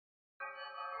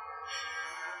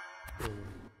1,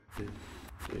 2,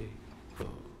 3, 4.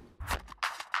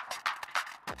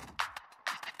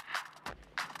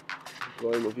 Do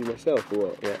I interview myself or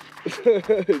what? Yeah.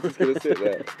 Just gonna sit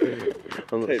there.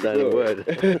 I'm not Take saying a word.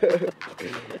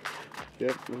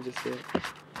 Yep, I'm just here.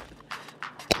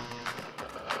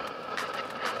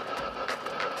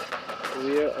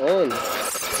 We are on.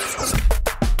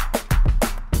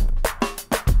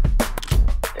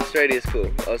 Australia's cool.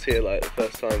 I was here like the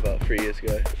first time about 3 years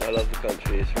ago. I love the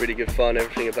country. It's really good fun.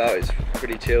 Everything about it's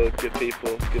pretty chilled, good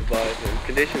people, good vibe, and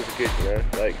conditions are good, you know.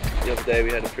 Like the other day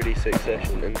we had a pretty sick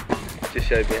session and it just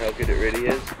showed me how good it really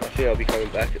is. I think I'll be coming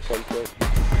back at some point.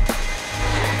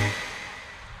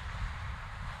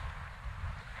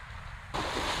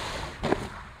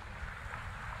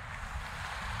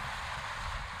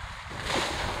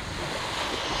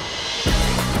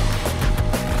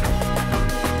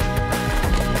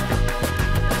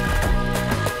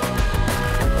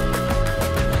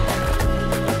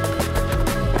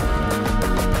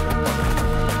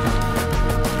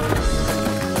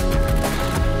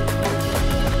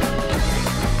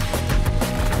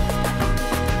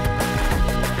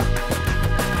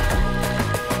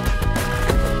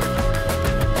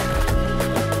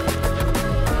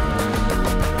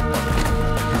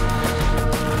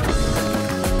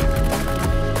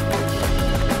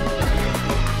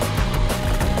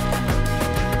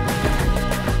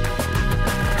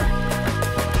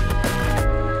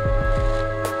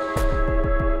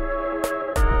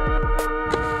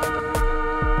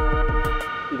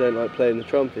 You don't like playing the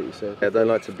trumpet, you said? I don't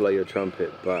like to blow your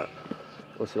trumpet, but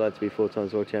what's it like to be 4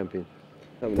 times world champion?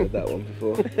 I haven't heard that one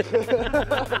before.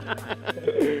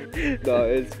 No,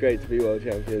 it's great to be world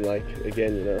champion, like,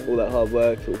 again, you know, all that hard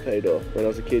work's all paid off. When I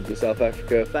was a kid in South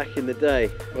Africa, Back in the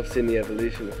day, I've seen the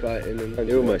evolution of kiting and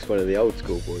you're almost one of the old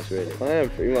school boys, really. I am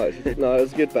pretty much. No, it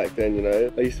was good back then, you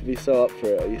know. I used to be so up for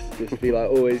it. I used to just be like,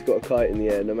 always got a kite in the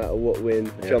air, no matter what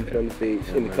wind, Yeah. jumping on the beach,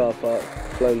 in the car park,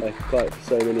 flown like a kite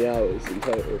for so many hours in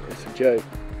total. It's a joke.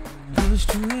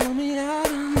 Pushed you on me out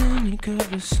and then you cut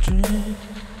the string.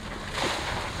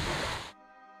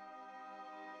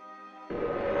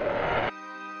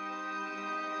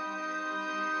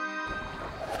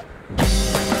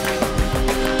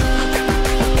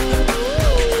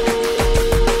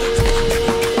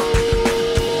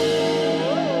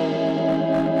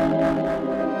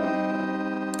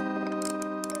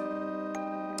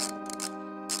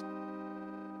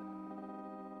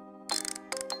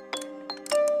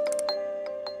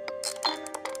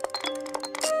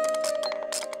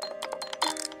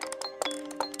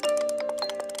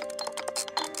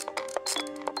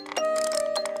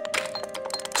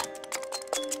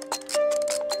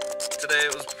 Today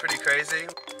it was pretty crazy.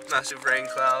 Massive rain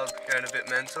cloud, going a bit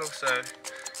mental, so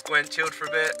went chilled for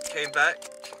a bit, came back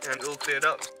and all cleared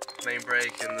up. Main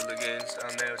break and the lagoons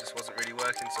down there just wasn't really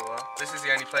working so well. This is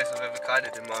the only place I've ever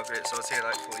kited in Margaret, so I was here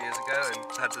like 4 years ago and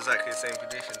had exactly the same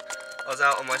condition. I was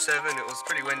out on my 7, it was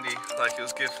pretty windy, like it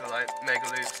was good for like mega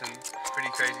loops and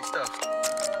pretty crazy stuff.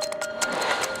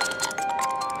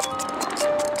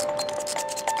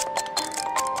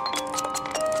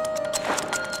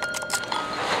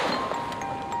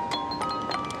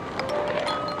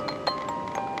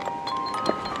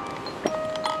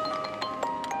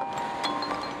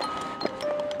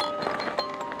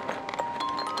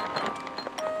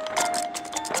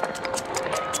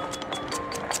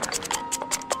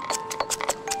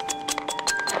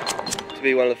 To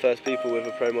be one of the first people with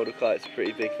a pro model kite is a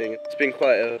pretty big thing. It's been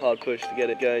quite a hard push to get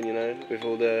it going, you know, with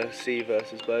all the sea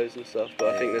versus bows and stuff,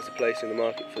 but I think there's a place in the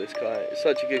market for this kite. It's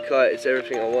such a good kite, it's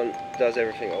everything I want, it does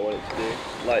everything I want it to do.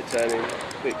 Light turning,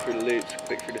 quick through the loops,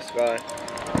 quick through the sky.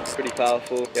 It's pretty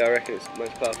powerful. Yeah, I reckon it's the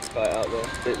most powerful kite out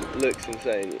there. It looks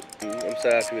insane. I'm so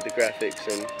happy with the graphics,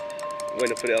 and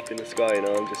when I put it up in the sky, you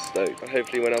know, I'm just stoked.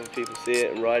 Hopefully when other people see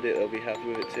it and ride it, they'll be happy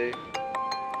with it too.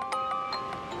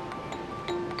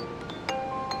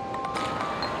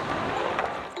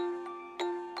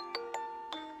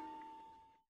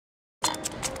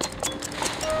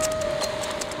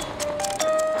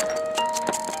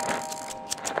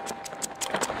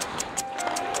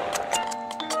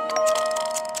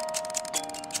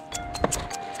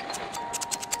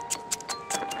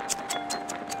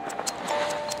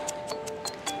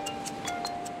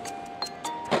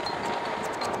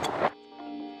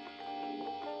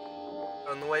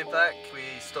 On the way back, we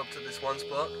stopped at this one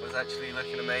spot. It was actually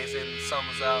looking amazing. The sun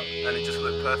was out and it just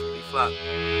looked perfectly flat.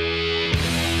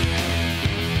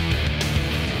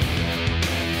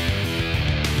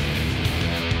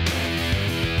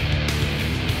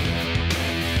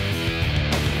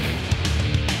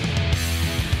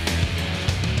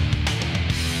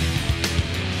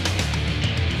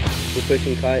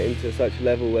 pushing kiting to such a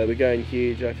level where we're going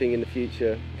huge. I think in the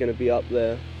future we're going to be up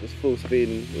there, just full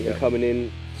speed and coming in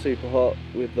super hot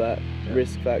with that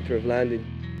risk factor of landing.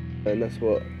 And that's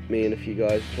what me and a few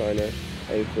guys are trying to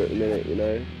aim for at the minute, you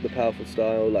know. The powerful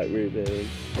style like Ruben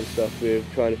and stuff, we're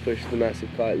trying to push the massive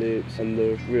kite loops and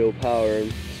the real power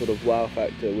and sort of wow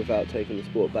factor without taking the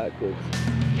sport backwards.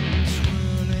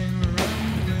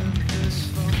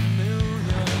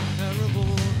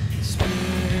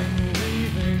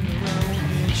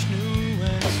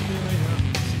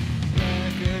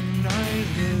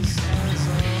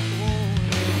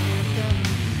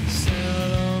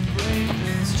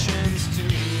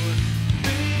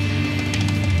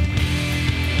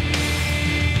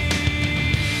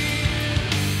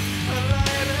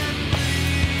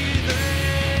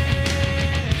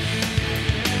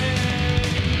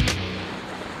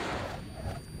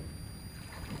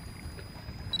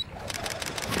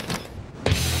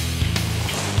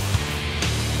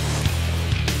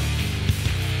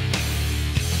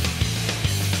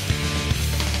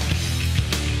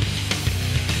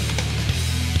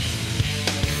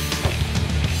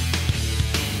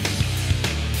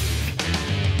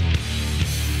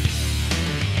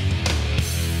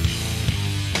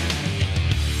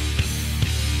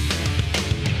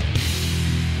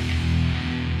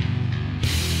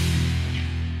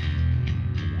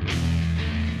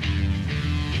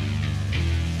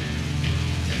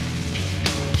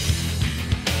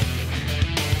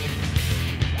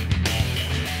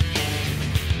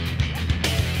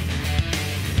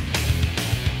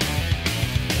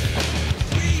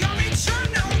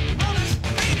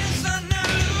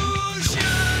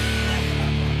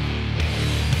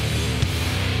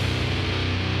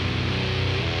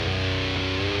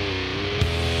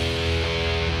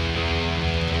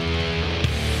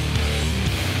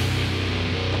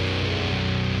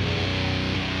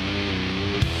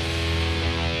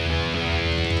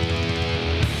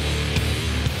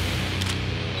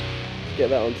 Get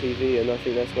that on TV, and I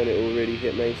think that's when it will really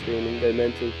hit mainstream and go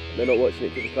mental. They're not watching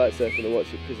it because of kite surfing, they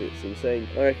watch it because it's insane.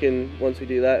 I reckon once we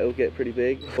do that, it'll get pretty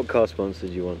big. What car sponsor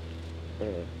do you want?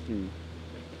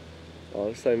 Oh,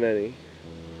 there's so many.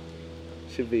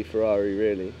 Should be Ferrari,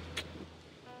 really.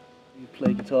 You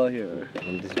play Guitar Hero.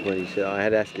 I'm disappointed you said I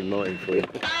had Aston Martin for you.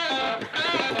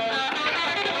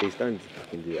 Please don't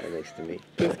fucking do that next to me.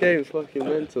 This game's fucking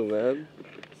mental, man.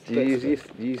 Do you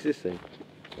use this thing?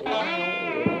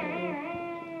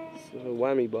 It's a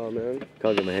whammy bar, man.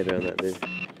 Can't get my head around that, dude.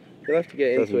 You'll have to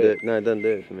get into it. No, don't do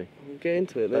it for me. Get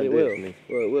into it, then Don't it do will. it for me.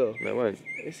 Well, it will. No, it won't.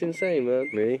 It's insane, man.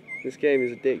 Really? This game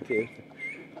is addictive.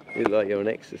 You look like you're on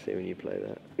ecstasy when you play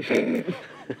that.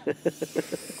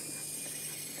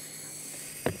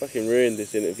 Fucking ruined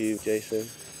this interview, Jason.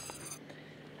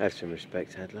 Have some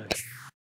respect, HadLow.